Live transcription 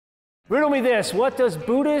Riddle me this, what does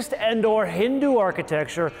Buddhist and/or Hindu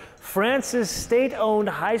architecture, France's state-owned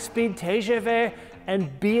high-speed TGV,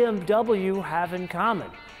 and BMW have in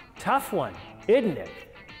common? Tough one, isn't it?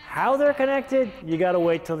 How they're connected, you gotta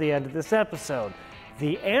wait till the end of this episode.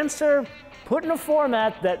 The answer, put in a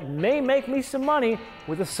format that may make me some money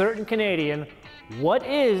with a certain Canadian. What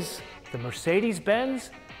is the Mercedes Benz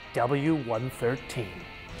W113?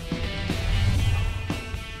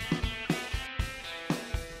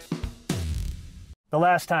 The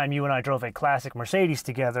last time you and I drove a classic Mercedes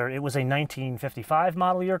together, it was a 1955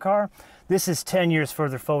 model year car. This is 10 years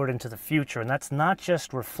further forward into the future, and that's not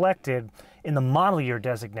just reflected in the model year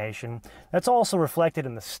designation, that's also reflected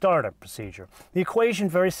in the startup procedure. The equation,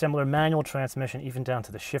 very similar, manual transmission, even down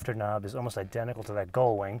to the shifter knob, is almost identical to that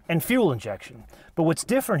Gullwing, and fuel injection. But what's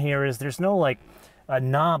different here is there's no a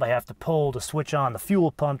knob I have to pull to switch on the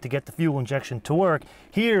fuel pump to get the fuel injection to work.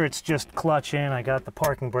 Here it's just clutch in, I got the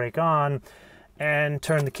parking brake on, and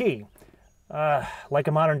turn the key. Like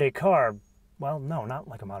a modern day car. Well, no, not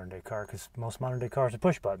like a modern day car, because most modern day cars are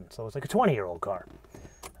push button, so it's like a 20-year-old car.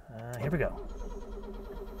 Here we go.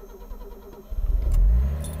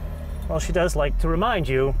 Well, she does like to remind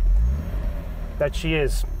you that she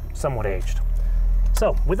is somewhat aged.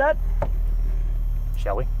 So, with that,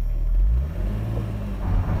 shall we?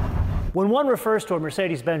 When one refers to a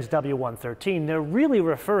Mercedes Benz W113, they're really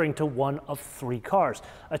referring to one of three cars.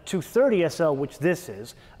 A 230 SL, which this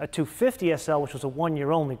is, a 250 SL, which was a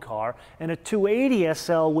one-year-only car, and a 280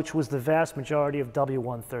 SL, which was the vast majority of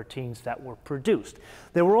W113s that were produced.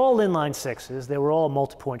 They were all inline sixes, they were all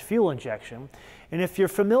multi-point fuel injection, and if you're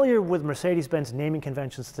familiar with Mercedes-Benz naming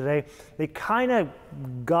conventions today, they kind of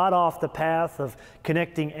got off the path of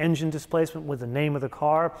connecting engine displacement with the name of the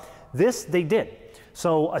car. This, they did.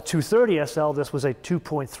 So a 230 SL, this was a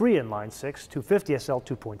 2.3 inline six, 250 SL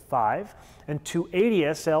 2.5, and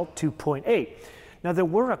 280 SL 2.8. Now there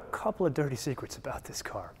were a couple of dirty secrets about this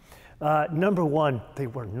car. Number one, they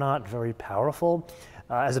were not very powerful.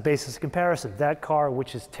 As a basis of comparison, that car,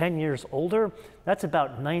 which is 10 years older, that's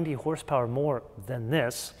about 90 horsepower more than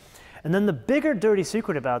this. And then the bigger dirty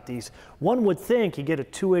secret about these, one would think you get a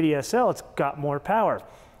 280 SL, it's got more power.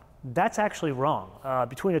 That's actually wrong.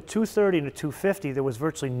 Between a 230 and a 250, there was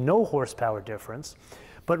virtually no horsepower difference,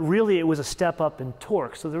 but really it was a step up in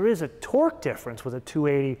torque. So there is a torque difference with a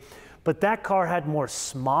 280, but that car had more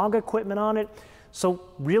smog equipment on it. So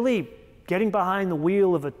really, getting behind the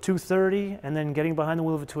wheel of a 230 and then getting behind the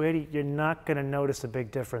wheel of a 280, you're not going to notice a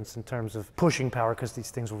big difference in terms of pushing power because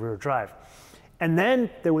these things were rear drive. And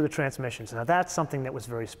then there were the transmissions. Now that's something that was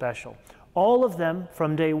very special. All of them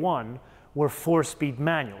from day one were 4-speed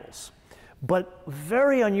manuals. But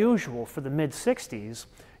very unusual for the mid-60s,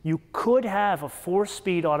 you could have a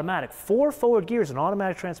 4-speed automatic. 4 forward gears, an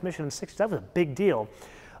automatic transmission in the 60s, that was a big deal.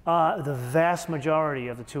 The vast majority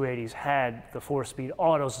of the 280s had the 4-speed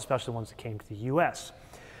autos, especially the ones that came to the US.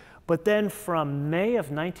 But then from May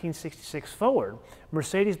of 1966 forward,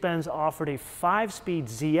 Mercedes-Benz offered a 5-speed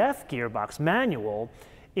ZF gearbox manual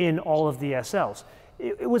in all of the SLs.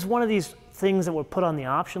 It was one of these things that were put on the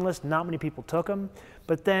option list. Not many people took them.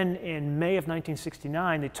 But then in May of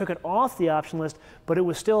 1969, they took it off the option list, but it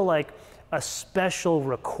was still like a special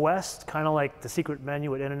request, kind of like the secret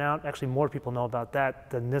menu at In-N-Out. Actually, more people know about that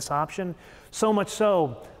than this option. So much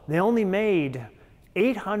so, they only made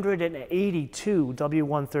 882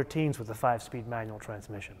 W113s with a 5-speed manual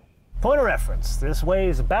transmission. Point of reference, this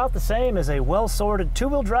weighs about the same as a well-sorted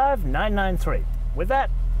two-wheel drive 993. With that,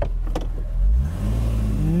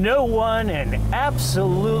 no one, and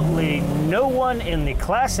absolutely no one in the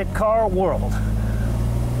classic car world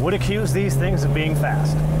would accuse these things of being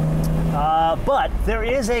fast. But there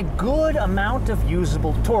is a good amount of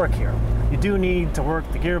usable torque here. You do need to work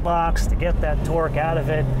the gearbox to get that torque out of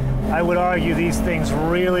it. I would argue these things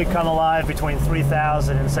really come alive between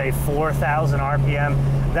 3,000 and say 4,000 RPM.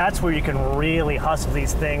 That's where you can really hustle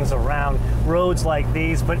these things around roads like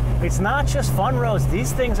these. But it's not just fun roads.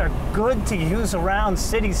 These things are good to use around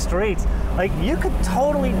city streets. Like, you could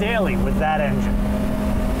totally daily with that engine.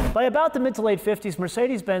 By about the mid to late 50s,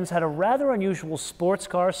 Mercedes-Benz had a rather unusual sports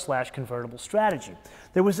car / convertible strategy.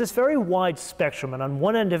 There was this very wide spectrum, and on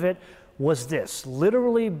one end of it was this,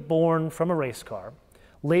 literally born from a race car,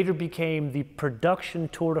 later became the production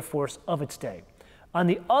tour de force of its day. On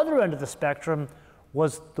the other end of the spectrum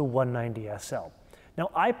was the 190 SL.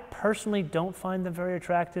 Now, I personally don't find them very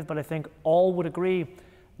attractive, but I think all would agree,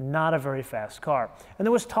 not a very fast car. And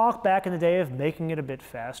there was talk back in the day of making it a bit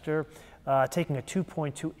faster, taking a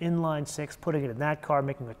 2.2 inline six, putting it in that car,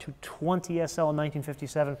 making a 220 SL in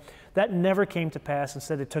 1957. That never came to pass.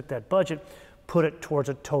 Instead, they took that budget, put it towards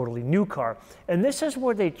a totally new car. And this is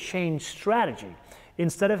where they changed strategy.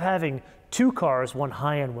 Instead of having two cars, one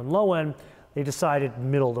high-end, one low-end, they decided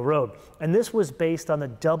middle of the road. And this was based on the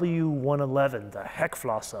W111, the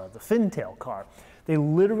Heckflosse, the fintail car. They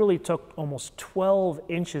literally took almost 12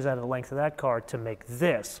 inches out of the length of that car to make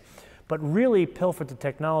this, but really pilfered the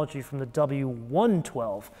technology from the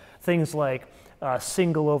W112. Things like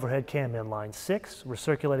single overhead cam inline 6,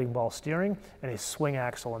 recirculating ball steering, and a swing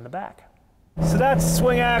axle in the back. So that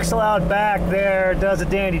swing axle out back there does a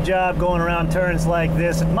dandy job going around turns like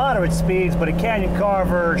this at moderate speeds, but a Canyon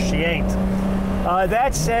Carver, she ain't.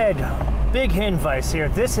 That said, big hint vice here.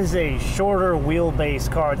 This is a shorter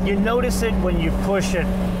wheelbase car. You notice it when you push it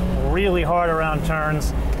really hard around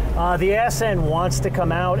turns. The SN wants to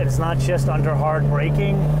come out, and it's not just under hard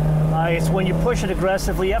braking. It's when you push it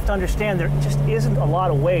aggressively, you have to understand there just isn't a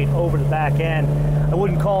lot of weight over the back end. I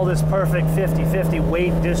wouldn't call this perfect 50-50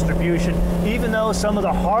 weight distribution, even though some of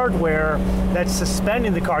the hardware that's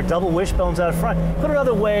suspending the car, double wishbones out front, put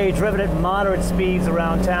another way, driven at moderate speeds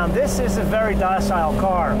around town. This is a very docile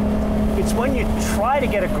car. It's when you try to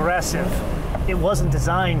get aggressive, it wasn't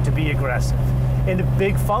designed to be aggressive. And a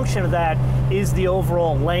big function of that is the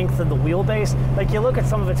overall length of the wheelbase. Like you look at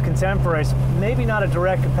some of its contemporaries, maybe not a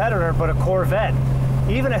direct competitor, but a Corvette.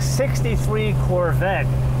 Even a 63 Corvette,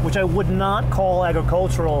 which I would not call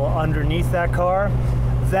agricultural underneath that car,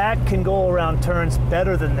 that can go around turns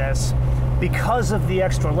better than this because of the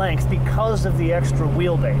extra length, because of the extra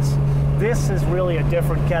wheelbase. This is really a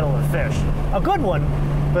different kettle of fish. A good one,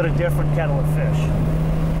 but a different kettle of fish.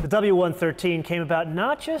 The W113 came about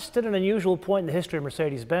not just at an unusual point in the history of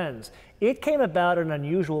Mercedes-Benz, it came about at an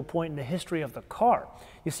unusual point in the history of the car.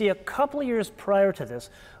 You see, a couple of years prior to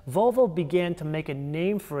this, Volvo began to make a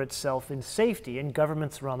name for itself in safety, and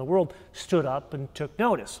governments around the world stood up and took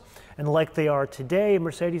notice. And like they are today,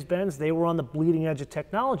 Mercedes-Benz, they were on the bleeding edge of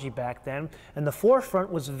technology back then, and the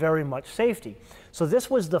forefront was very much safety. So this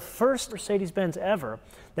was the first Mercedes-Benz ever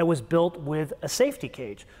that was built with a safety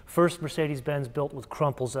cage. First Mercedes-Benz built with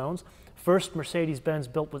crumple zones. First Mercedes-Benz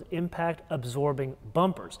built with impact-absorbing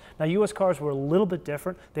bumpers. Now, U.S. cars were a little bit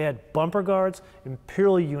different. They had bumper guards,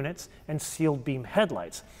 imperial units, and sealed beam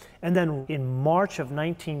headlights. And then in March of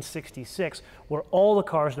 1966, where all the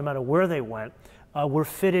cars, no matter where they went, were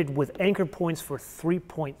fitted with anchor points for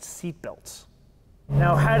 3-point seat belts.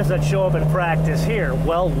 Now, how does that show up in practice here?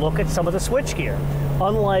 Well, look at some of the switchgear.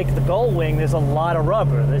 Unlike the Gullwing, there's a lot of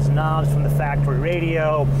rubber. There's knobs from the factory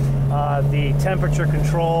radio, the temperature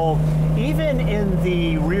control, even in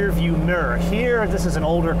the rear view mirror. Here, this is an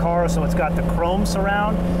older car, so it's got the chrome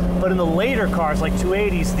surround, but in the later cars, like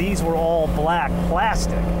 280s, these were all black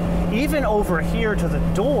plastic. Even over here to the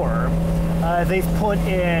door, they've put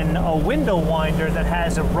in a window winder that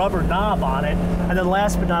has a rubber knob on it. And then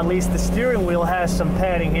last but not least, the steering wheel has some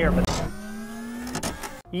padding here. But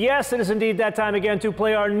yes, it is indeed that time again to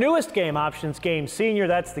play our newest game, Options Game Senior.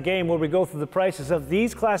 That's the game where we go through the prices of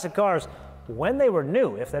these classic cars when they were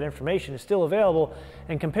new, if that information is still available,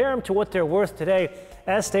 and compare them to what they're worth today,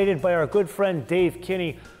 as stated by our good friend Dave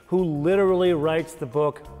Kinney, who literally writes the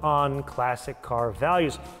book on classic car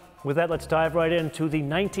values. With that, let's dive right into the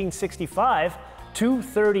 1965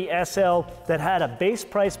 230 SL that had a base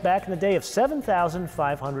price back in the day of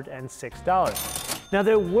 $7,506. Now,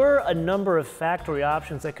 there were a number of factory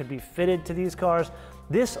options that could be fitted to these cars.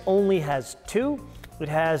 This only has two. It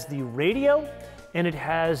has the radio, and it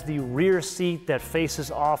has the rear seat that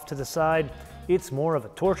faces off to the side. It's more of a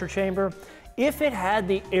torture chamber. If it had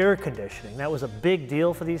the air conditioning, that was a big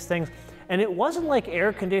deal for these things. And it wasn't like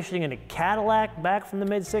air conditioning in a Cadillac back from the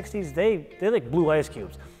mid-60s. They like blue ice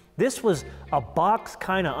cubes. This was a box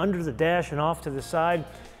kind of under the dash and off to the side,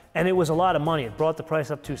 and it was a lot of money. It brought the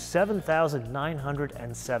price up to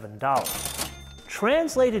 $7,907.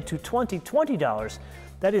 Translated to 2020 dollars,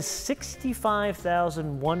 that is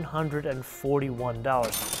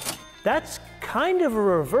 $65,141. That's kind of a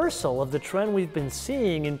reversal of the trend we've been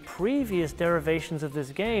seeing in previous derivations of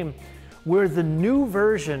this game, where the new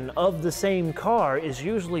version of the same car is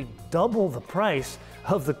usually double the price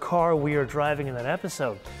of the car we are driving in that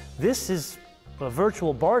episode. This is a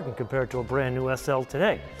virtual bargain compared to a brand new SL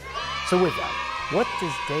today. So with that, what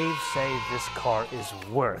does Dave say this car is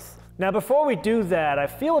worth? Now, before we do that, I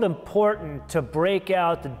feel it important to break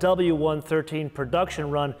out the W113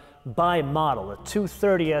 production run by model. The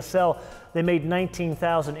 230 SL, they made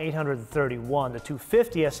 19,831. The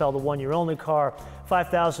 250 SL, the one-year-only car,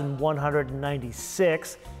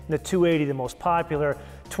 5,196. The 280, the most popular,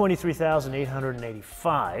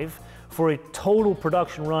 23,885, for a total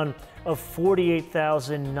production run of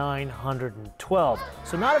 48,912.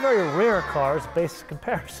 So not a very rare car as a basic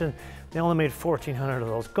comparison, They only made 1,400 of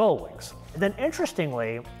those Gullwings. Then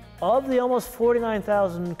interestingly, of the almost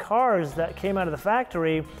 49,000 cars that came out of the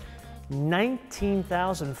factory,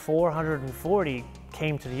 19,440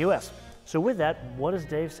 came to the US. So with that, what does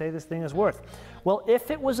Dave say this thing is worth? Well,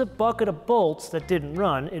 if it was a bucket of bolts that didn't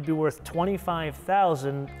run, it'd be worth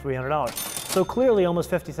 $25,300. So clearly almost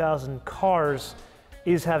 50,000 cars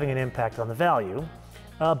is having an impact on the value.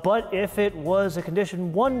 But if it was a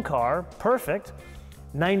condition 1 car, perfect,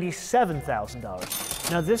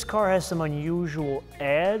 $97,000. Now this car has some unusual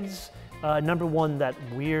adds. Number one, that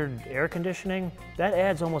weird air conditioning, that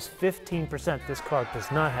adds almost 15%. This car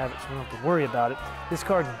does not have it, so we don't have to worry about it. This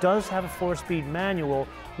car does have a 4-speed manual,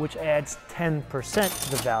 which adds 10%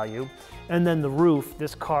 to the value. And then the roof,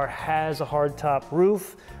 this car has a hardtop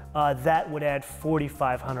roof, that would add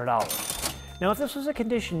 $4,500. Now if this was a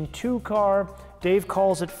condition 2 car, Dave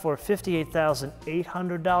calls it for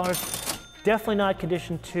 $58,800. Definitely not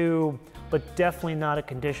condition 2, but definitely not a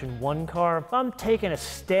condition 1 car. If I'm taking a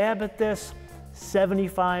stab at this,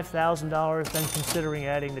 $75,000, then considering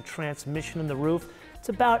adding the transmission and the roof, it's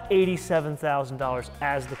about $87,000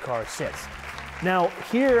 as the car sits. Now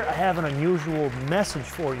here I have an unusual message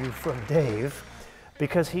for you from Dave,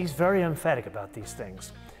 because he's very emphatic about these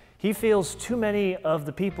things. He feels too many of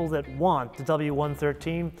the people that want the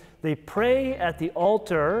W113, they pray at the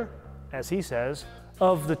altar, as he says,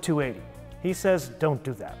 of the 280. He says, don't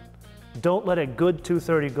do that. Don't let a good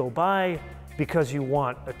 230 go by because you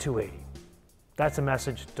want a 280. That's a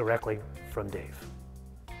message directly from Dave.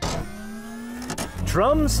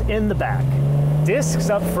 Drums in the back, discs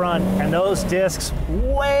up front, and those discs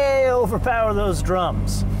way overpower those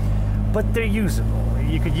drums. But they're usable.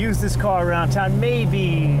 You could use this car around town,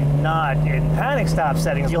 maybe not in panic stop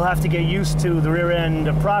settings. You'll have to get used to the rear end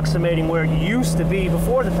approximating where it used to be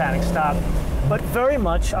before the panic stop, but very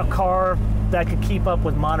much a car that could keep up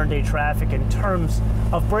with modern day traffic in terms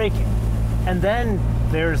of braking. And then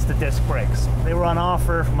there's the disc brakes. They were on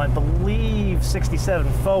offer from, I believe,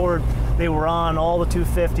 67 forward. They were on all the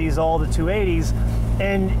 250s, all the 280s.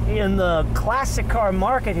 And in the classic car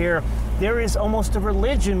market here, there is almost a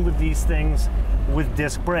religion with these things with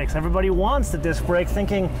disc brakes. Everybody wants the disc brake,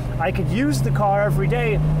 thinking I could use the car every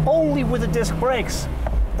day only with the disc brakes.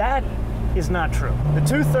 That is not true. The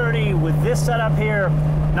 230 with this setup here,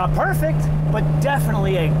 not perfect, but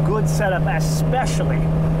definitely a good setup, especially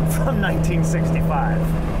from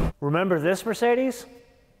 1965. Remember this Mercedes?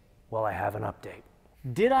 Well, I have an update.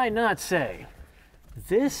 Did I not say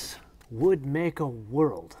this would make a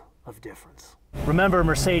world of difference? Remember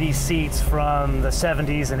Mercedes seats from the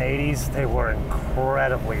 70s and 80s? They were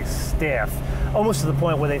incredibly stiff, almost to the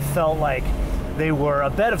point where they felt like they were a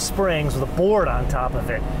bed of springs with a board on top of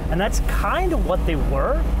it. And that's kind of what they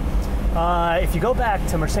were. If you go back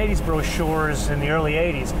to Mercedes brochures in the early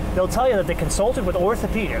 80s, they'll tell you that they consulted with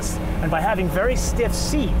orthopedists, and by having very stiff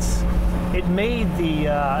seats, it made the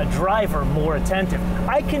driver more attentive.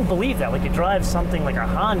 I can believe that. Like, you drive something like a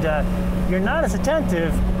Honda, you're not as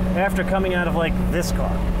attentive after coming out of like this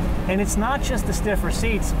car. And it's not just the stiffer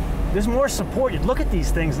seats, there's more support. You'd look at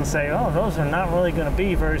these things and say, oh, those are not really gonna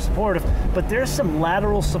be very supportive, but there's some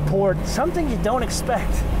lateral support, something you don't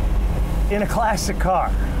expect in a classic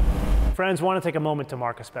car. Friends, want to take a moment to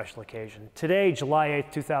mark a special occasion. Today, July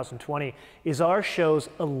 8th, 2020, is our show's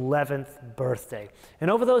 11th birthday.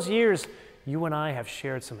 And over those years, you and I have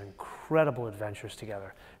shared some incredible adventures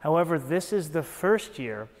together. However, this is the first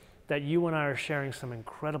year that you and I are sharing some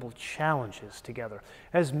incredible challenges together.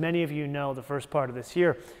 As many of you know, the first part of this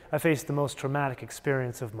year, I faced the most traumatic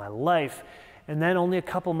experience of my life. And then only a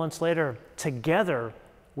couple months later, together,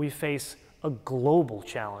 we face a global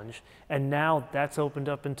challenge, and now that's opened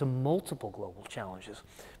up into multiple global challenges.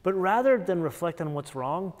 But rather than reflect on what's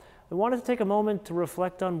wrong, I wanted to take a moment to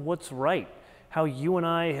reflect on what's right, how you and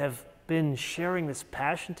I have been sharing this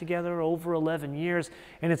passion together over 11 years,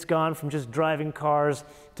 and it's gone from just driving cars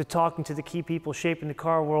to talking to the key people shaping the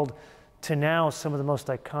car world to now some of the most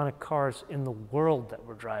iconic cars in the world that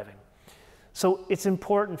we're driving. So it's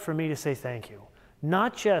important for me to say thank you.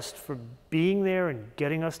 Not just for being there and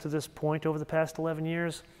getting us to this point over the past 11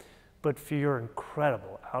 years, but for your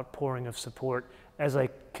incredible outpouring of support as I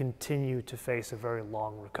continue to face a very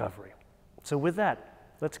long recovery. So with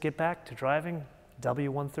that, let's get back to driving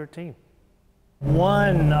W113.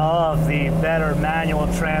 One of the better manual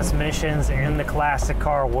transmissions in the classic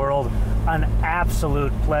car world. An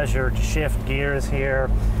absolute pleasure to shift gears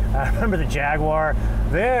here. Remember the Jaguar?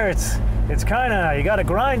 There, it's kind of, you got to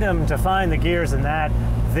grind them to find the gears in that.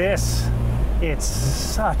 This It's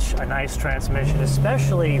such a nice transmission,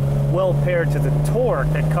 especially well paired to the torque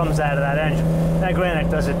that comes out of that engine. Now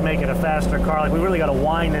granted, does it make it a faster car? Like, we really got to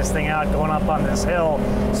wind this thing out going up on this hill,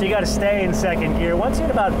 so you got to stay in second gear. Once you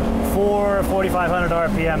hit about 4,500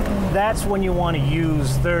 RPM, that's when you want to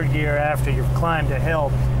use third gear after you've climbed a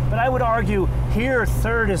hill. But I would argue here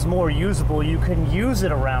third is more usable. You can use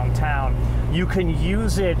it around town. You can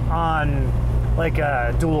use it on like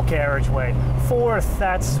a dual carriageway. Fourth,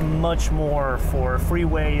 that's much more for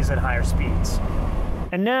freeways and higher speeds.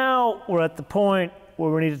 And now we're at the point where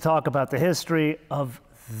we need to talk about the history of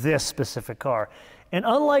this specific car. And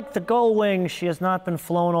unlike the Gullwing, she has not been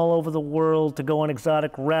flown all over the world to go on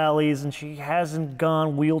exotic rallies, and she hasn't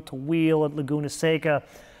gone wheel to wheel at Laguna Seca.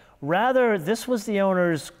 Rather, this was the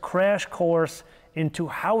owner's crash course into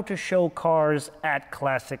how to show cars at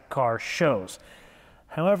classic car shows.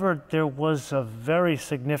 However, there was a very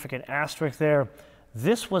significant asterisk there.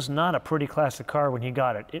 This was not a pretty classic car when he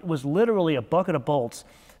got it. It was literally a bucket of bolts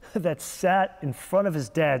that sat in front of his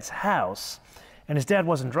dad's house, and his dad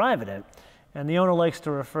wasn't driving it. And the owner likes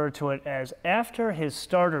to refer to it as, after his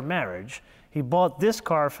starter marriage, he bought this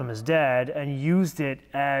car from his dad and used it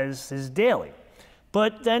as his daily.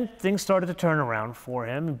 But then things started to turn around for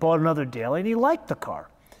him, and bought another daily, and he liked the car.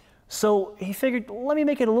 So he figured, let me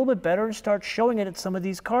make it a little bit better and start showing it at some of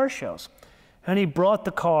these car shows. And he brought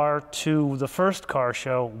the car to the first car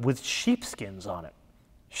show with sheepskins on it.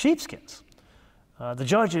 Sheepskins. The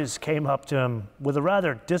judges came up to him with a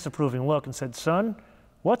rather disapproving look and said, "Son,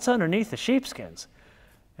 what's underneath the sheepskins?"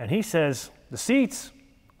 And he says, "The seats,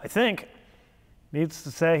 I think." Needless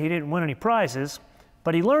to say, he didn't win any prizes,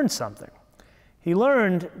 but he learned something. He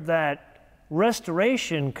learned that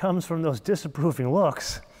restoration comes from those disapproving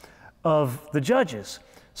looks of the judges.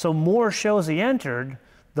 So more shows he entered,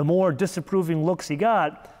 the more disapproving looks he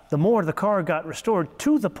got, the more the car got restored,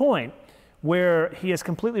 to the point where he has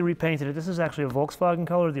completely repainted it. This is actually a Volkswagen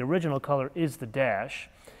color. The original color is the dash.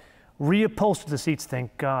 Reupholstered the seats,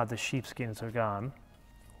 thank God the sheepskins are gone.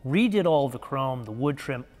 Redid all the chrome, the wood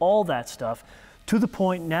trim, all that stuff, to the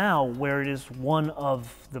point now where it is one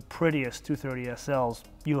of the prettiest 230 SLs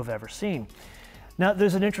you have ever seen. Now,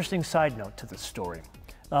 there's an interesting side note to this story.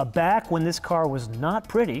 Back when this car was not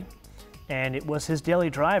pretty, and it was his daily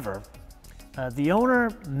driver, the owner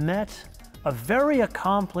met a very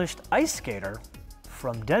accomplished ice skater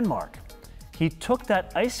from Denmark. He took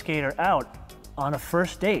that ice skater out on a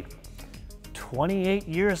first date. 28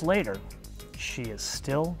 years later, she is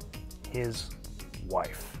still his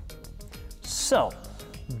wife. So,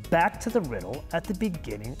 back to the riddle at the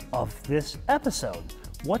beginning of this episode.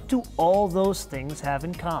 What do all those things have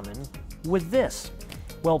in common with this?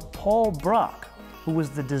 Well, Paul Brock, who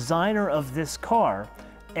was the designer of this car,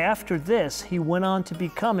 after this, he went on to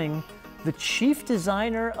becoming the chief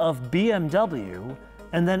designer of BMW,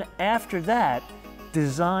 and then after that,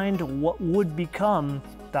 designed what would become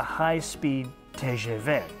the high-speed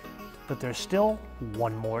TGV. But there's still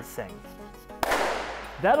one more thing.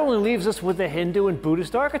 That only leaves us with the Hindu and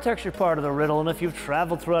Buddhist architecture part of the riddle, and if you've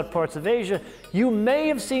traveled throughout parts of Asia, you may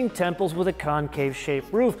have seen temples with a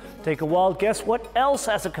concave-shaped roof. Take a wild guess what else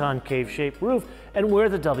has a concave-shaped roof, and where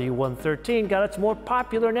the W113 got its more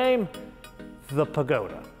popular name, the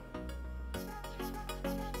pagoda.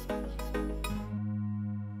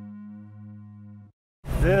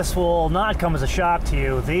 This will not come as a shock to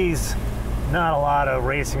you. These, not a lot of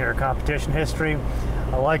racing or competition history.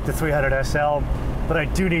 I like the 300 SL. But I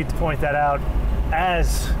do need to point that out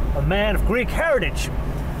as a man of Greek heritage.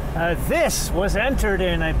 This was entered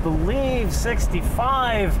in, I believe,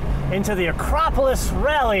 '65 into the Acropolis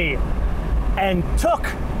Rally and took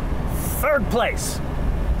third place.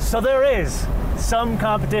 So there is some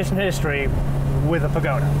competition history with a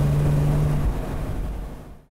pagoda.